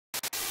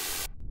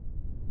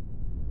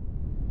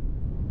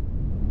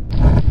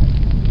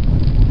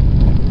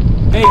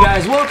Hey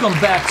guys, welcome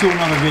back to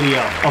another video.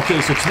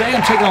 Okay, so today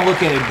I'm taking a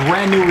look at a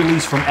brand new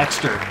release from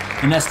Ekster,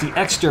 and that's the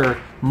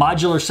Ekster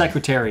Modular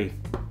Secretary.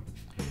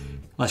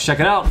 Let's check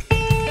it out.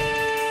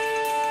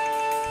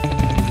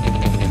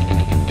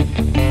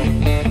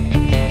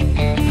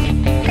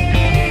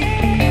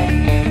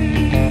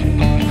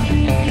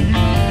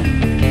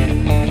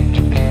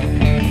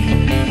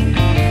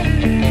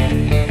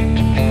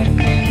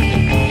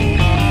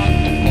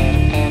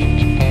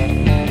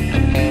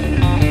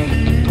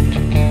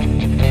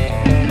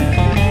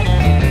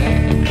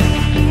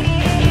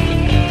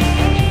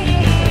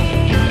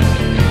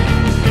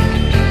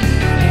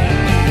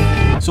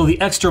 So the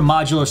Ekster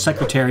Modular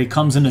Secretary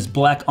comes in this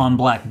black on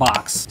black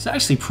box. It's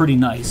actually pretty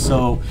nice.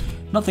 So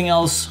nothing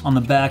else on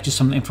the back, just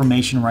some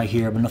information right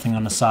here, but nothing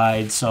on the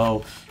side.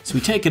 So we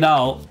take it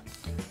out.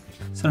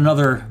 It's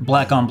another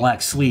black on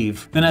black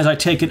sleeve. Then as I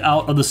take it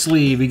out of the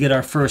sleeve, we get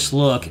our first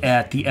look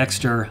at the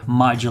Ekster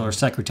Modular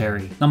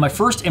Secretary. Now my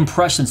first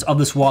impressions of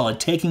this wallet,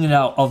 taking it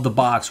out of the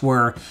box,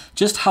 were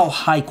just how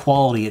high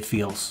quality it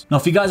feels. Now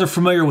if you guys are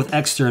familiar with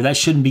Ekster, that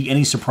shouldn't be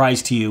any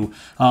surprise to you.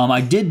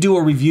 I did do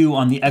a review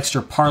on the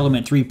Ekster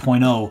Parliament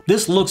 3.0.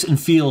 This looks and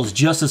feels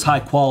just as high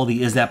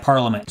quality as that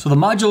Parliament. So the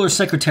Modular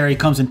Secretary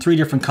comes in three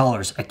different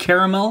colors: a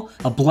caramel,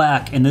 a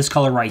black, and this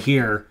color right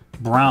here,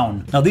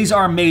 brown. Now these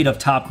are made of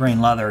top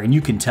grain leather, and you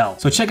can tell.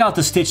 So check out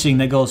the stitching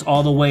that goes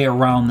all the way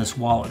around this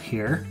wallet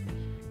here.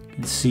 You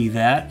can see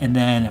that, and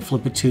then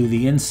flip it to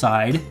the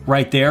inside,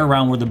 right there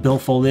around where the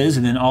billfold is,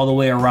 and then all the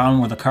way around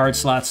where the card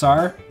slots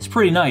are. It's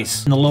pretty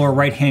nice. In the lower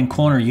right hand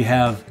corner you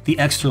have the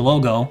Ekster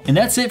logo, and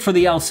that's it for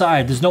the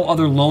outside. There's no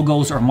other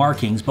logos or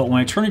markings, but when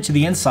I turn it to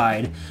the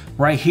inside,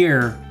 right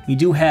here, we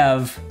do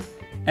have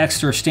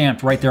Ekster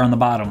stamped right there on the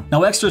bottom.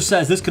 Now Ekster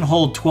says this can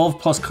hold 12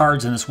 plus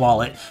cards in this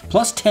wallet,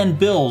 plus 10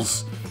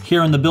 bills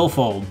here in the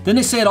billfold. Then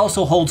they say it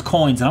also holds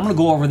coins, and I'm gonna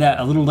go over that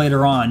a little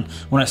later on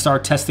when I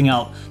start testing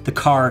out the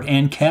card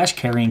and cash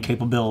carrying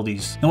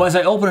capabilities. Now as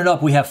I open it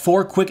up, we have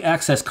 4 quick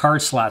access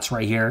card slots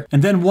right here.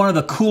 And then one of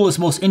the coolest,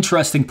 most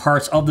interesting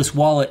parts of this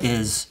wallet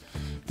is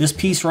this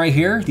piece right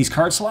here, these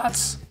card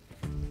slots.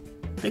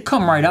 They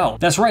come right out.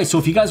 That's right, so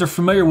if you guys are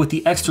familiar with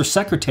the Ekster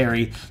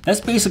Secretary,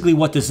 that's basically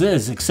what this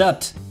is,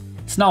 except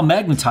it's now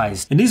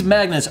magnetized. And these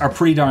magnets are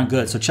pretty darn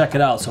good, so check it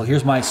out. So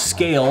here's my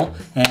scale,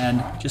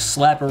 and just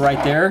slap it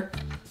right there.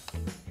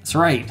 That's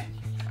right,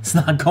 it's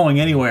not going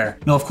anywhere.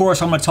 Now of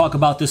course I'm gonna talk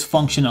about this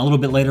function a little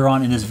bit later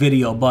on in this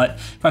video, but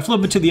if I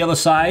flip it to the other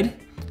side,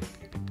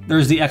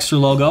 there's the Ekster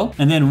logo,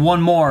 and then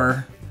one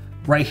more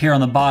right here on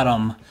the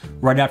bottom,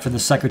 right after the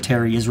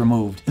Secretary is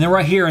removed. And then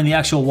right here in the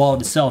actual wallet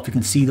itself, you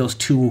can see those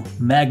 2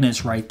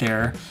 magnets right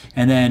there.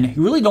 And then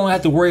you really don't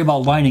have to worry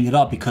about lining it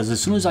up, because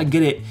as soon as I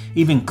get it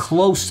even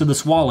close to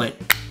this wallet,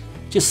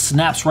 it just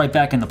snaps right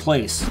back into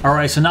place. All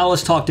right, so now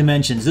let's talk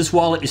dimensions. This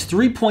wallet is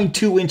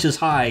 3.2 inches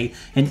high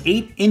and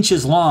 8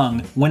 inches long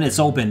when it's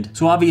opened.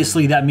 So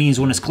obviously that means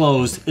when it's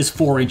closed, it's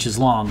 4 inches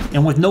long.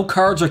 And with no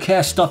cards or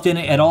cash stuffed in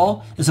it at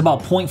all, it's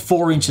about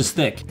 0.4 inches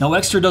thick. Now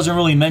Ekster doesn't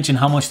really mention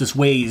how much this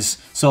weighs,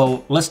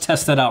 so let's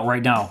test that out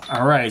right now.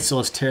 All right, so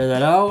let's tear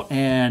that out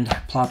and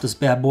plop this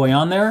bad boy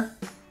on there.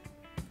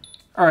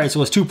 All right,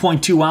 so it's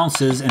 2.2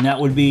 ounces, and that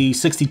would be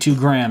 62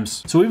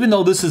 grams. So even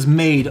though this is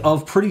made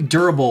of pretty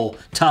durable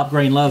top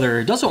grain leather,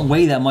 it doesn't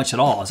weigh that much at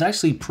all. It's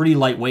actually pretty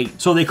lightweight.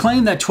 So they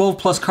claim that 12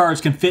 plus cards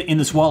can fit in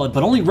this wallet,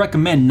 but only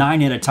recommend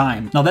 9 at a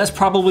time. Now that's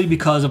probably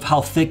because of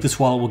how thick this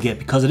wallet will get,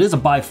 because it is a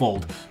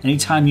bifold.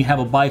 Anytime you have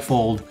a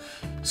bifold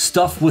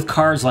stuffed with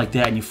cards like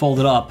that and you fold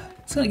it up,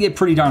 it's gonna get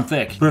pretty darn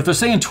thick. But if they're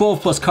saying 12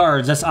 plus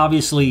cards, that's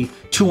obviously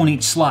 2 in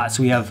each slot.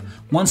 So we have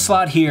 1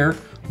 slot here,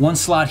 1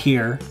 slot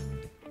here,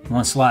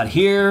 1 slot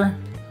here,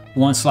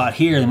 1 slot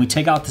here, then we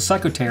take out the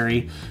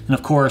Secretary, and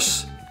of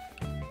course,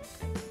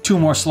 2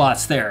 more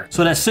slots there.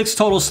 So that's 6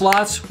 total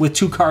slots with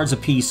 2 cards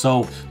apiece,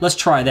 so let's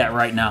try that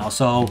right now.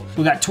 So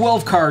we got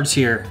 12 cards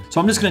here.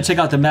 So I'm just gonna take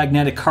out the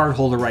magnetic card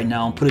holder right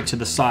now and put it to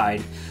the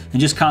side, and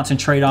just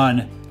concentrate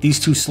on these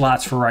 2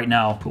 slots for right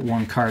now. Put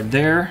 1 card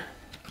there,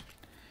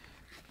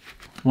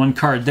 1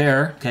 card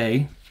there,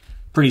 okay.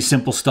 Pretty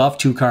simple stuff,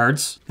 2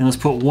 cards. And let's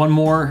put 1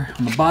 more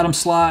on the bottom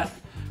slot,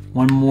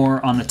 1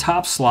 more on the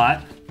top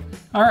slot.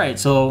 All right,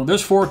 so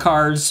there's 4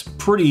 cards,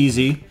 pretty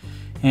easy.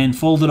 And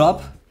fold it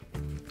up,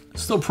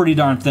 still pretty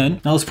darn thin.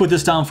 Now let's put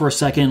this down for a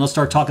second. Let's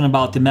start talking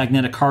about the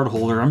magnetic card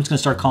holder. I'm just gonna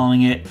start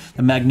calling it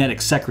the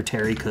magnetic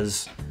secretary,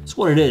 because it's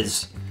what it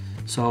is.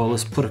 So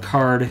let's put a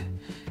card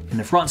in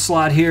the front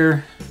slot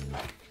here.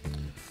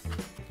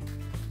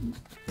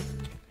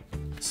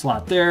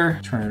 Slot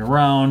there, turn it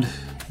around,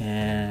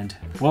 and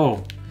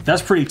whoa,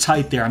 that's pretty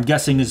tight there. I'm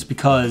guessing it's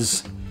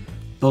because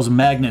those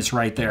magnets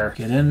right there.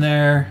 Get in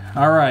there.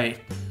 All right.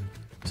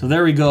 So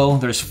there we go.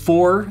 There's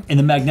 4 in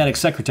the magnetic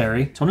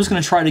secretary. So I'm just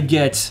gonna try to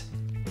get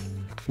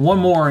 1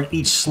 more in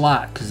each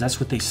slot, because that's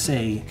what they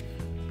say.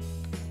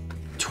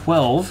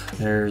 12.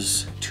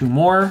 There's 2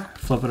 more.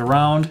 Flip it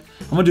around.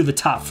 I'm gonna do the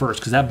top first,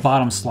 because that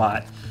bottom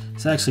slot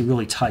is actually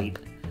really tight.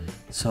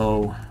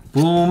 So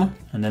boom,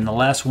 and then the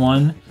last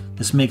one.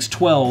 This makes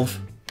 12.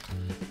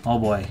 Oh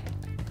boy.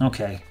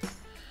 Okay.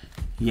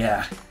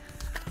 Yeah.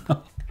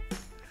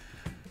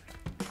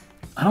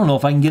 I don't know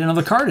if I can get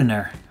another card in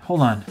there.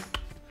 Hold on.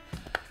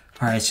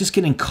 All right, it's just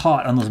getting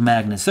caught on those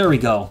magnets. There we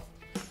go.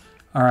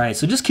 All right,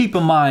 so just keep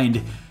in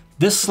mind,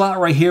 this slot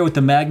right here with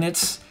the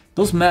magnets,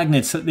 those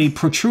magnets, they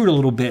protrude a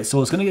little bit,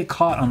 so it's gonna get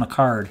caught on the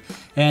card.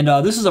 And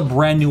this is a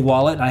brand new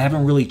wallet. I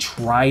haven't really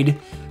tried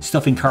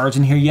stuffing cards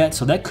in here yet,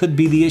 so that could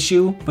be the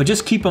issue. But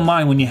just keep in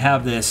mind when you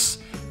have this,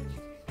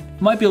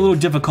 it might be a little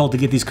difficult to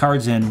get these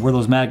cards in where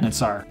those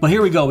magnets are. But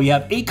here we go, we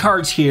have 8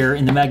 cards here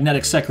in the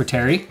magnetic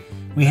secretary.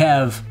 We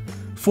have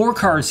 4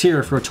 cards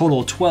here for a total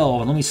of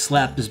 12. And let me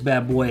slap this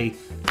bad boy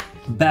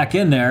back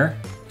in there,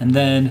 and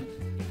then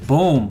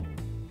boom.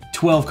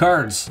 12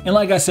 cards. And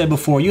like I said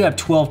before, you have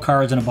 12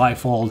 cards in a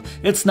bifold.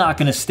 It's not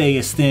gonna stay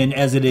as thin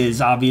as it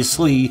is,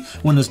 obviously,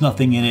 when there's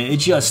nothing in it. It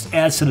just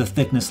adds to the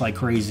thickness like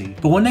crazy.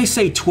 But when they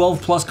say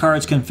 12 plus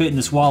cards can fit in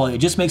this wallet, it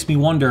just makes me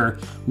wonder,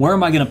 where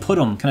am I gonna put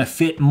them? Can I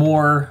fit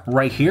more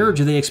right here? Or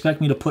do they expect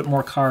me to put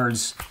more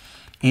cards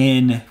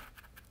in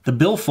the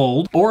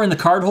billfold or in the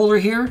card holder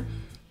here?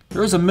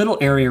 There's a middle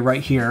area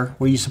right here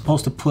where you're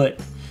supposed to put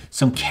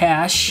some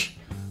cash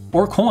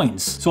or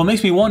coins. So it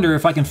makes me wonder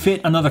if I can fit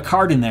another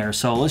card in there.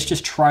 So let's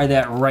just try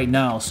that right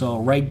now. So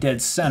right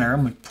dead center,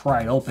 I'm gonna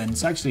pry it open.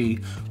 It's actually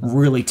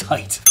really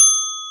tight.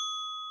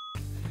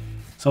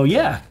 So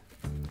yeah.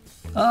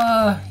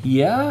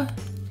 Yeah.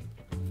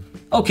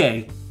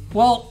 Okay,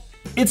 well,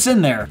 it's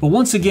in there. But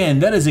once again,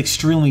 that is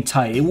extremely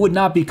tight. It would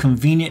not be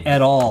convenient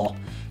at all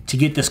to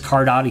get this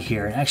card out of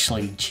here. And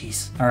actually,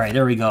 jeez. All right,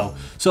 there we go.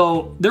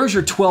 So there's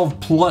your 12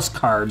 plus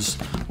cards,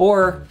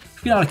 or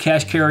if you're not a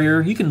cash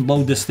carrier, you can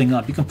load this thing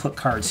up. You can put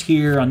cards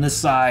here on this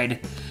side.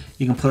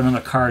 You can put another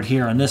card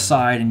here on this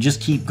side and just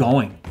keep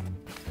going.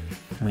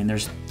 I mean,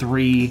 there's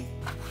 3,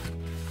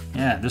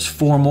 yeah, there's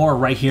 4 more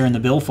right here in the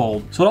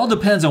billfold. So it all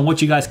depends on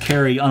what you guys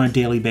carry on a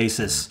daily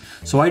basis.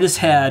 So I just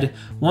had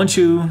 1,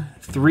 2,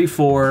 3,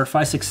 4,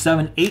 5, 6,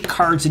 7, 8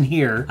 cards in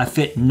here. I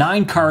fit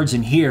 9 cards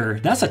in here.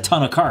 That's a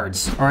ton of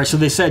cards. All right, so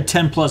they said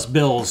 10 plus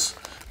bills.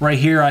 Right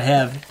here I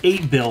have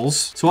 8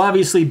 bills. So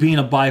obviously being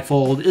a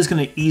bifold is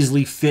gonna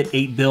easily fit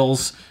 8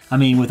 bills. I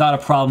mean, without a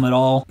problem at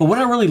all. But what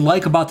I really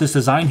like about this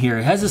design here,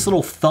 it has this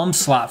little thumb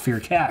slot for your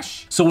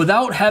cash. So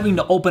without having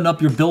to open up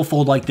your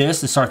billfold like this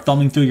to start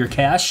thumbing through your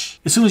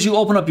cash, as soon as you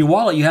open up your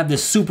wallet, you have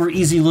this super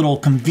easy little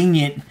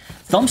convenient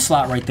thumb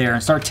slot right there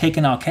and start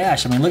taking out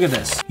cash. I mean, look at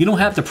this. You don't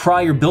have to pry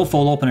your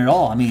billfold open at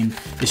all. I mean,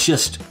 it's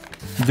just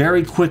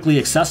very quickly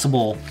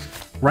accessible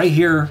right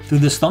here through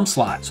this thumb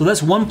slot. So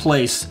that's one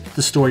place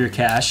to store your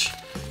cash.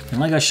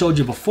 And like I showed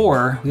you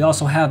before, we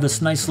also have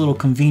this nice little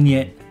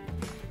convenient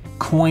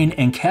coin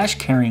and cash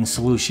carrying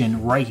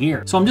solution right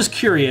here. So I'm just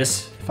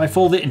curious, if I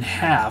fold it in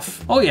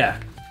half, oh yeah,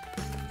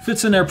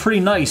 fits in there pretty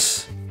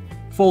nice,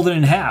 folded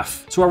in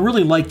half. So I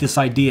really like this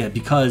idea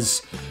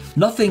because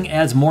nothing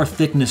adds more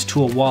thickness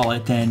to a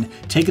wallet than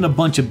taking a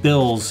bunch of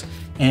bills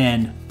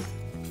and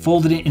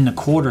folded it into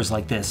quarters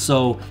like this.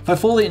 So if I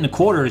fold it into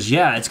quarters,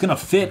 yeah, it's gonna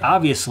fit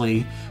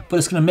obviously, but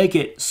it's gonna make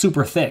it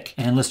super thick.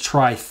 And let's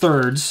try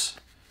thirds,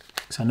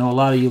 because I know a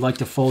lot of you like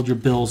to fold your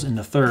bills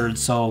into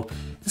thirds, so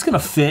it's gonna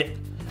fit,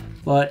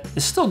 but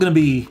it's still gonna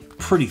be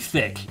pretty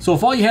thick. So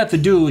if all you have to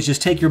do is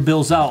just take your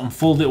bills out and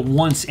fold it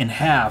once in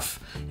half,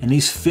 and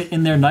these fit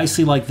in there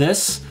nicely like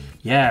this,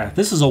 yeah,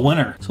 this is a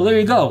winner. So there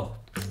you go.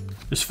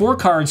 There's 4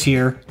 cards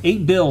here,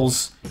 8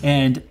 bills,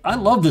 and I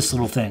love this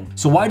little thing.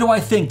 So why do I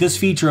think this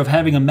feature of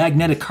having a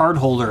magnetic card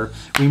holder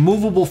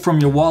removable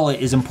from your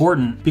wallet is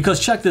important? Because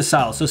check this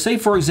out. So say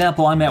for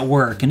example, I'm at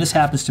work, and this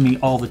happens to me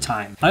all the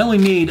time. I only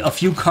need a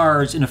few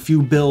cards and a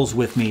few bills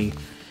with me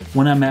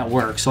when I'm at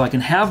work. So I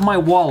can have my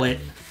wallet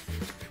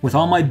with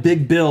all my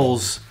big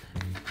bills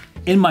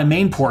in my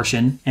main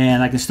portion,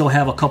 and I can still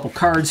have a couple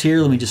cards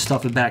here. Let me just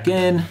stuff it back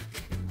in.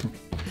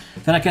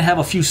 Then I can have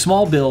a few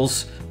small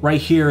bills right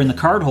here in the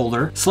card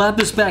holder. Slap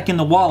this back in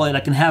the wallet,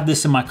 I can have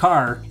this in my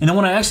car. And then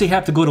when I actually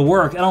have to go to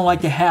work, I don't like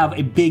to have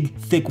a big,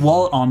 thick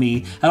wallet on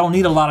me. I don't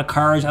need a lot of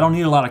cards, I don't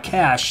need a lot of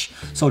cash.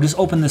 So just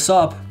open this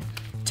up,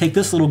 take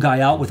this little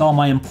guy out with all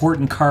my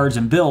important cards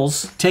and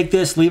bills, take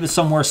this, leave it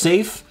somewhere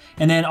safe,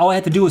 and then all I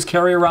have to do is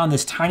carry around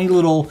this tiny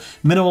little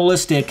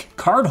minimalistic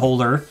card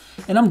holder,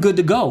 and I'm good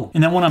to go.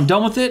 And then when I'm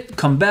done with it,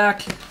 come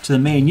back to the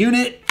main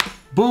unit,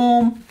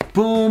 boom,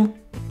 boom.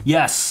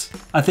 Yes,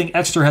 I think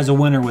Ekster has a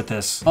winner with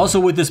this.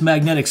 Also with this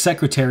magnetic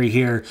secretary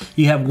here,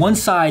 you have one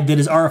side that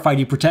is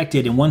RFID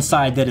protected and one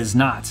side that is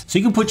not. So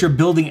you can put your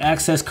building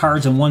access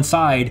cards on one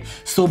side,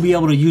 still be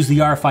able to use the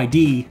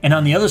RFID, and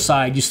on the other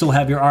side, you still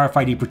have your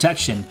RFID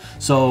protection.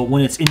 So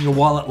when it's in your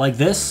wallet like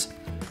this,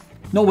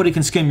 nobody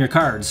can skim your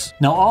cards.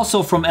 Now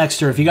also from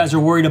Ekster, if you guys are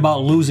worried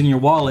about losing your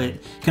wallet,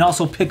 you can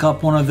also pick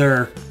up one of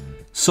their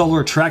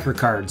solar tracker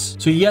cards.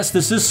 So yes,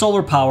 this is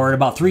solar powered.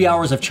 About 3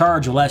 hours of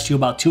charge will last you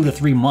about 2 to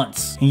 3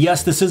 months. And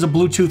yes, this is a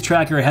Bluetooth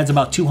tracker. It has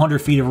about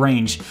 200 feet of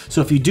range. So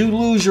if you do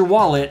lose your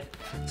wallet,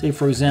 say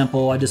for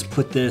example, I just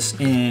put this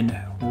in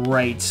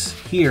right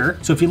here.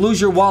 So if you lose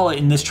your wallet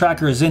and this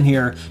tracker is in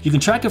here, you can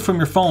track it from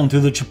your phone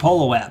through the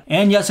Chipolo app.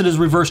 And yes, it is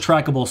reverse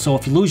trackable. So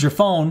if you lose your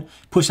phone,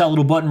 push that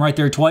little button right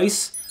there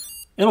twice,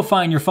 it'll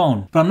find your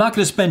phone. But I'm not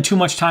going to spend too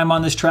much time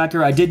on this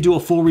tracker. I did do a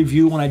full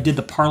review when I did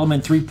the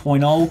Parliament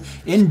 3.0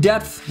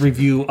 in-depth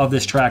review of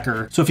this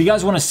tracker. So if you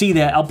guys want to see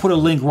that, I'll put a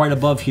link right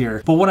above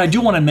here. But what I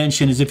do want to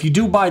mention is if you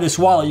do buy this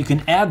wallet, you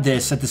can add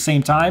this at the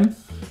same time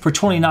for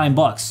 29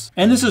 bucks.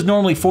 And this is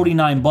normally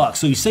 49 bucks.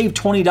 So you save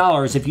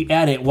 $20 if you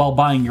add it while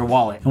buying your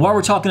wallet. And while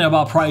we're talking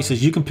about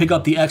prices, you can pick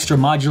up the Ekster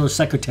Modular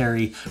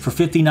Secretary for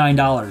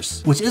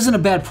 $59, which isn't a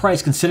bad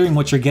price considering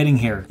what you're getting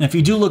here. And if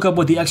you do look up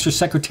what the Ekster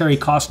Secretary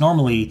costs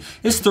normally,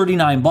 it's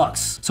 39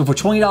 bucks. So for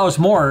 $20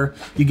 more,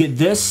 you get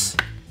this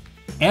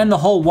and the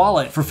whole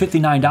wallet for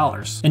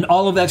 $59. And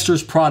all of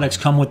Ekster's products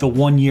come with a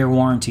 1-year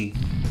warranty.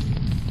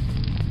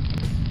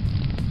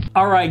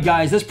 Alright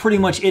guys, that's pretty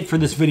much it for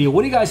this video.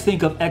 What do you guys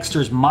think of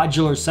Ekster's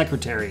Modular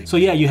Secretary? So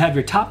yeah, you have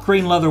your top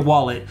grain leather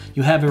wallet,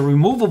 you have a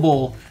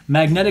removable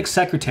magnetic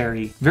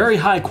secretary, very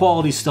high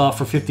quality stuff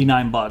for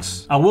 59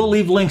 bucks. I will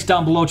leave links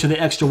down below to the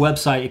Ekster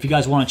website if you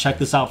guys want to check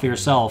this out for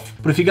yourself.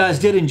 But if you guys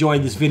did enjoy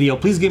this video,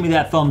 please give me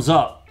that thumbs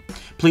up.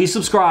 Please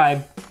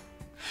subscribe,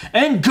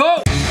 and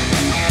go!